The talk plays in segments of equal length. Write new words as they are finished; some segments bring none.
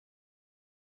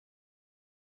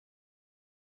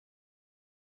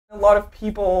A lot of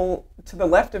people to the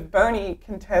left of Bernie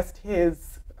contest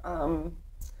his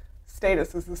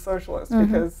status as a socialist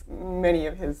because many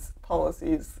of his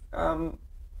policies, well,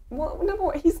 number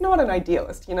one, he's not an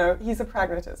idealist, you know, he's a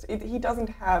pragmatist. He doesn't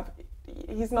have,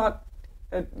 he's not,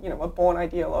 a born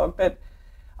ideologue, but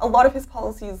a lot of his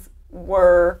policies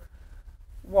were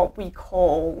what we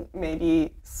call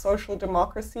maybe social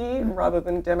democracy rather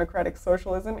than democratic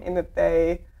socialism, in that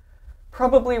they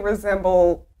probably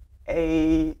resemble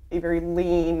a very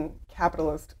lean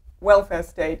capitalist welfare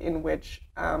state in which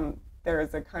there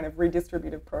is a kind of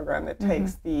redistributive program that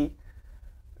takes the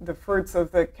fruits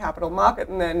of the capital market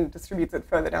and then distributes it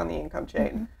further down the income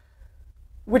chain,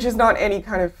 which is not any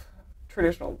kind of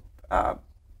traditional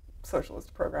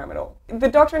socialist program at all. The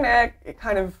doctrinaire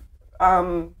kind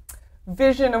of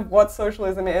vision of what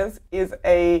socialism is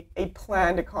a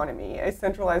planned economy, a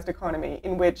centralized economy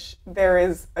in which there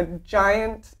is a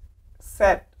giant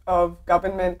set of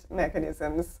government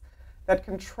mechanisms that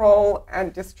control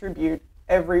and distribute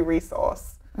every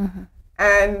resource.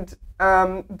 And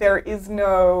there is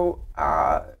no,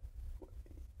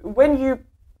 when you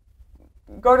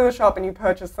go to the shop and you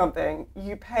purchase something,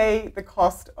 you pay the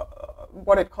cost,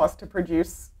 what it costs to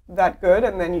produce that good,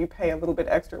 and then you pay a little bit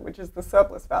extra, which is the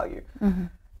surplus value,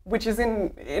 which is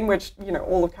in which, you know,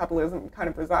 all of capitalism kind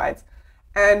of resides.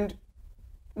 And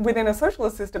within a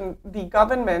socialist system, the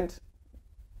government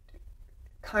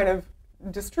kind of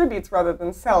distributes rather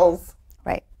than sells.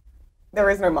 Right. There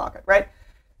is no market, right?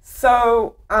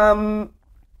 So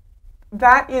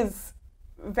that is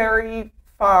very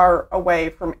far away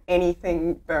from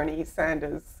anything Bernie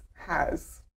Sanders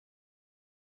has